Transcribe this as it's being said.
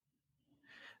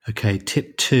Okay,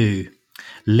 tip 2,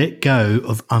 let go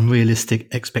of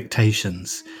unrealistic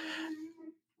expectations.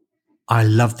 I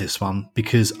love this one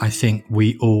because I think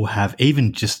we all have,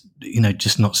 even just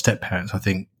not step parents, I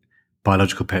think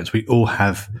biological parents, we all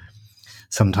have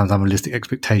sometimes unrealistic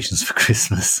expectations for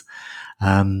Christmas.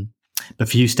 But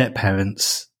for you step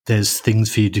parents, there's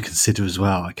things for you to consider as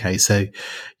well. Okay. So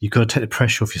you've got to take the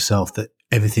pressure off yourself that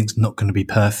everything's not going to be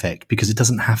perfect, because it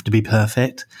doesn't have to be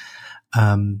perfect.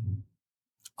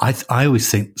 I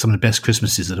always think some of the best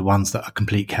Christmases are the ones that are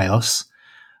complete chaos.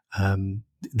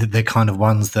 They're kind of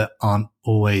ones that don't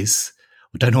always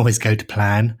go to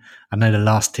plan. I know the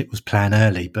last tip was plan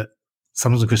early, but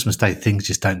sometimes on Christmas Day, things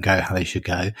just don't go how they should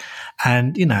go.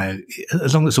 And,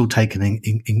 as long as it's all taken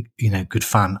in good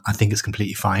fun, I think it's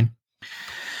completely fine.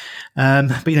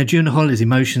 But, during the holidays,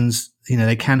 emotions,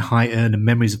 they can heighten, and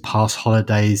memories of past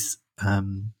holidays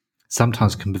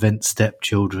sometimes can prevent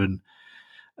stepchildren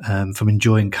from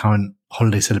enjoying current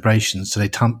holiday celebrations. So they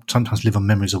sometimes live on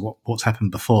memories of what's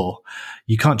happened before.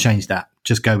 You can't change that.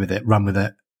 Just go with it, run with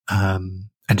it, and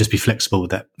just be flexible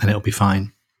with it, and it'll be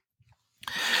fine.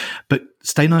 But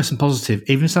stay nice and positive,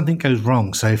 even if something goes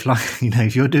wrong. So if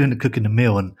you're cooking a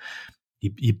meal and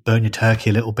you burn your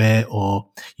turkey a little bit, or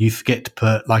you forget to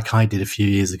put, like I did a few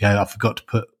years ago, I forgot to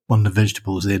put one of the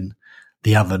vegetables in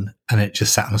the oven and it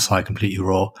just sat on the side completely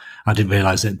raw. I didn't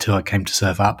realize it until I came to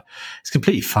serve up. It's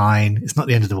completely fine. It's not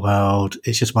the end of the world.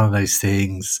 It's just one of those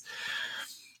things.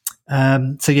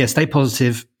 So yeah, stay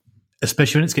positive,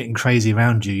 especially when it's getting crazy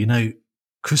around you.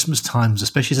 Christmas times,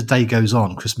 especially as the day goes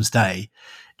on, Christmas Day,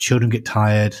 children get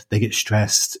tired, they get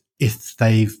stressed. If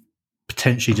they've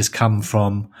potentially just come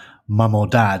from mum or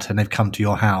dad and they've come to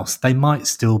your house, they might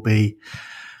still be,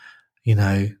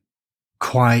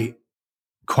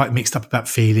 quite mixed up about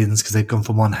feelings because they've gone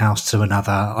from one house to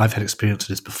another. I've had experience of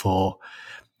this before.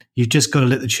 You've just got to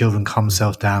let the children calm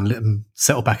themselves down, let them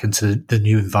settle back into the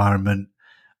new environment.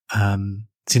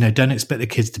 So, don't expect the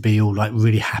kids to be all like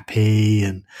really happy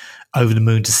and over the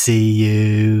moon to see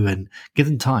you, and give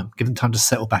them time to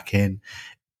settle back in.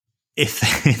 If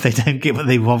they don't get what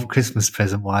they want Christmas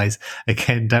present wise,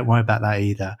 again, don't worry about that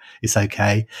either. It's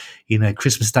okay.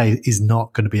 Christmas Day is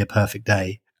not going to be a perfect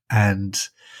day, and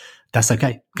that's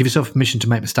okay. Give yourself permission to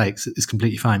make mistakes. It's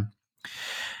completely fine.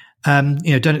 Don't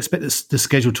expect the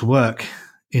schedule to work.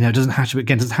 It doesn't have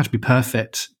to be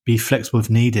perfect. Be flexible if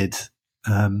needed.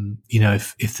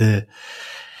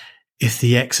 If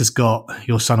the ex has got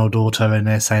your son or daughter and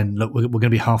they're saying, look, we're going to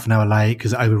be half an hour late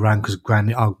because it overran because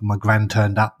my gran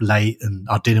turned up late and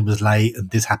our dinner was late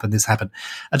and this happened.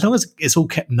 As long as it's all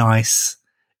kept nice,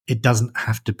 it doesn't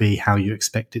have to be how you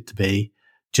expect it to be.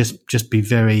 Just be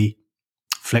very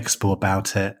flexible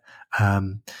about it.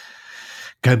 Going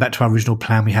back to our original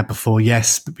plan we had before,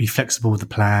 yes, but be flexible with the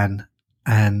plan.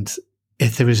 And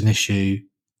if there is an issue,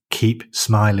 keep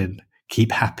smiling,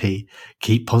 keep happy,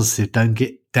 keep positive. Don't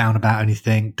get down about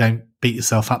anything. Don't beat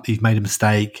yourself up that you've made a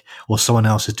mistake or someone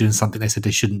else is doing something they said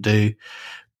they shouldn't do.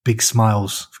 Big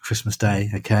smiles for Christmas Day,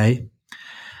 okay?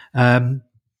 And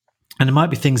there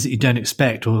might be things that you don't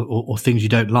expect or things you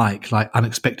don't like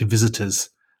unexpected visitors.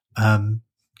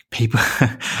 People,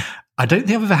 I don't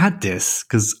think I've ever had this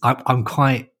because I'm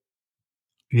quite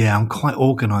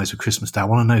organised with Christmas Day. I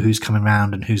want to know who's coming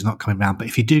around and who's not coming around. But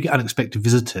if you do get unexpected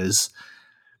visitors,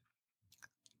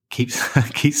 keep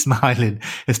smiling.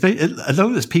 Especially as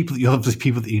long as it's people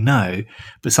that you know.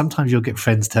 But sometimes you'll get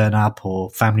friends turn up or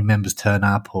family members turn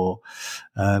up, or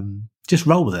just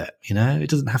roll with it. It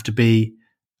doesn't have to be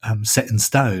set in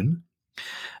stone.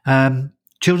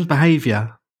 Children's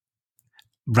behaviour,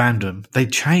 random. They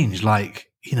change.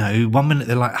 1 minute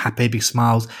they're like happy, big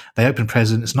smiles. They open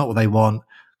presents. It's not what they want.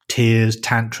 Tears,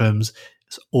 tantrums.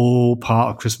 It's all part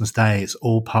of Christmas Day. It's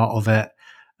all part of it.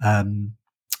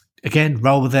 Again,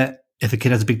 roll with it. If a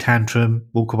kid has a big tantrum,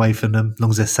 walk away from them, as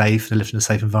long as they're safe, they live in a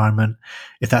safe environment.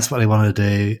 If that's what they want to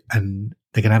do and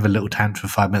they're going to have a little tantrum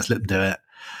for 5 minutes, let them do it.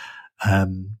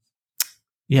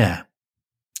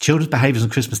 Children's behaviours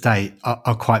on Christmas Day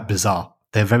are quite bizarre.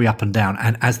 They're very up and down.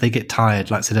 And as they get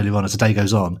tired, like I said earlier on, as the day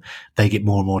goes on, they get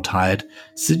more and more tired.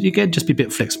 So again, just be a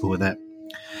bit flexible with it.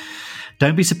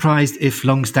 Don't be surprised if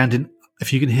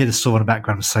if you can hear the saw in the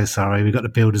background, I'm so sorry. We've got the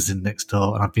builders in next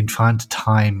door and I've been trying to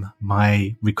time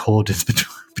my recordings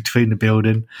between the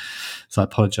building. So I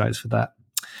apologise for that.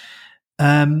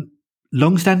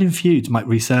 Long-standing feuds might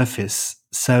resurface.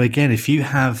 So again, if you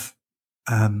have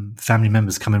family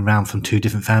members coming around from two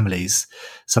different families,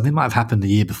 something might have happened the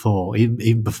year before,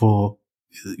 even before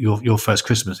your first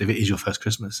Christmas, if it is your first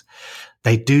Christmas.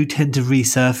 They do tend to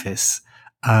resurface.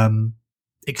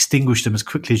 Extinguish them as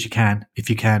quickly as you can, if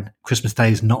you can. Christmas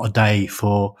Day is not a day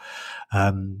for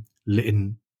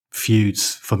letting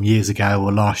feuds from years ago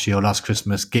or last year or last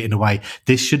Christmas getting away.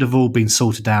 This should have all been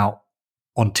sorted out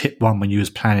on tip one when you was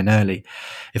planning early.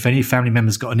 If any family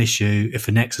member's got an issue, if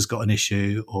an ex has got an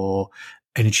issue, or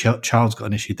any child's got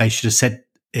an issue, they should have said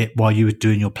it while you were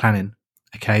doing your planning.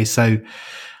 Okay, so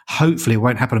hopefully it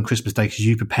won't happen on Christmas Day because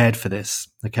you prepared for this.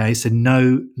 Okay, so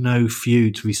no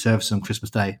feuds resurfacing on Christmas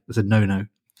Day. It's a no.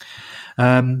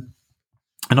 And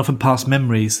often past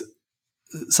memories.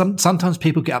 Sometimes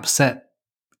people get upset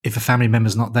if a family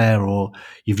member's not there, or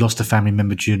you've lost a family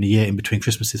member during the year in between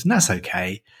Christmases, and that's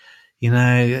okay.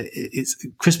 It's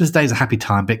Christmas Day is a happy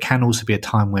time, but it can also be a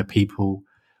time where people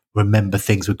remember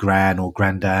things with gran or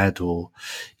granddad, or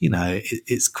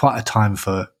it's quite a time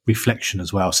for reflection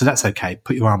as well. So that's okay.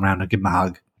 Put your arm around and give them a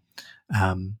hug.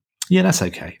 That's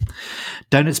okay.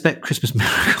 Don't expect Christmas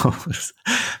miracles.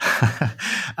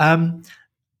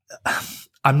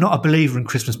 I'm not a believer in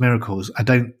Christmas miracles. I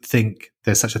don't think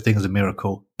there's such a thing as a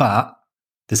miracle, but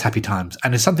there's happy times.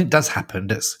 And if something does happen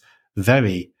that's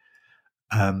very,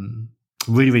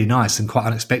 really, really nice and quite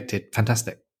unexpected,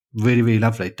 fantastic, really, really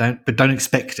lovely. Don't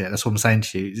expect it. That's what I'm saying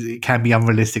to you. It can be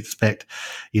unrealistic to expect,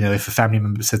 if a family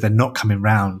member says they're not coming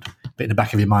round, but in the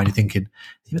back of your mind, you're thinking,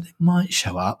 they might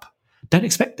show up. Don't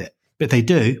expect it. But if they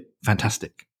do,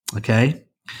 fantastic. Okay.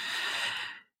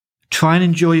 Try and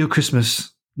enjoy your Christmas.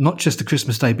 Not just the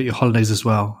Christmas Day, but your holidays as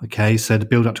well. Okay, so the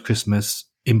build up to Christmas,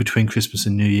 in between Christmas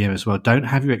and New Year as well. Don't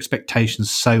have your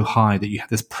expectations so high that you have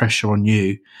this pressure on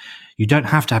you. You don't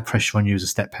have to have pressure on you as a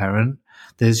step parent.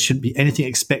 There shouldn't be anything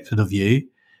expected of you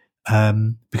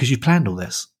because you've planned all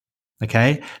this.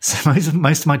 Okay, so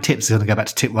most of my tips are going to go back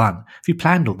to tip one. If you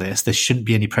planned all this, there shouldn't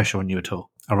be any pressure on you at all.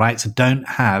 All right, so don't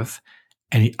have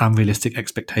any unrealistic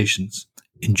expectations.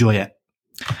 Enjoy it.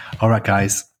 All right,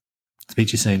 guys. Speak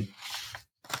to you soon.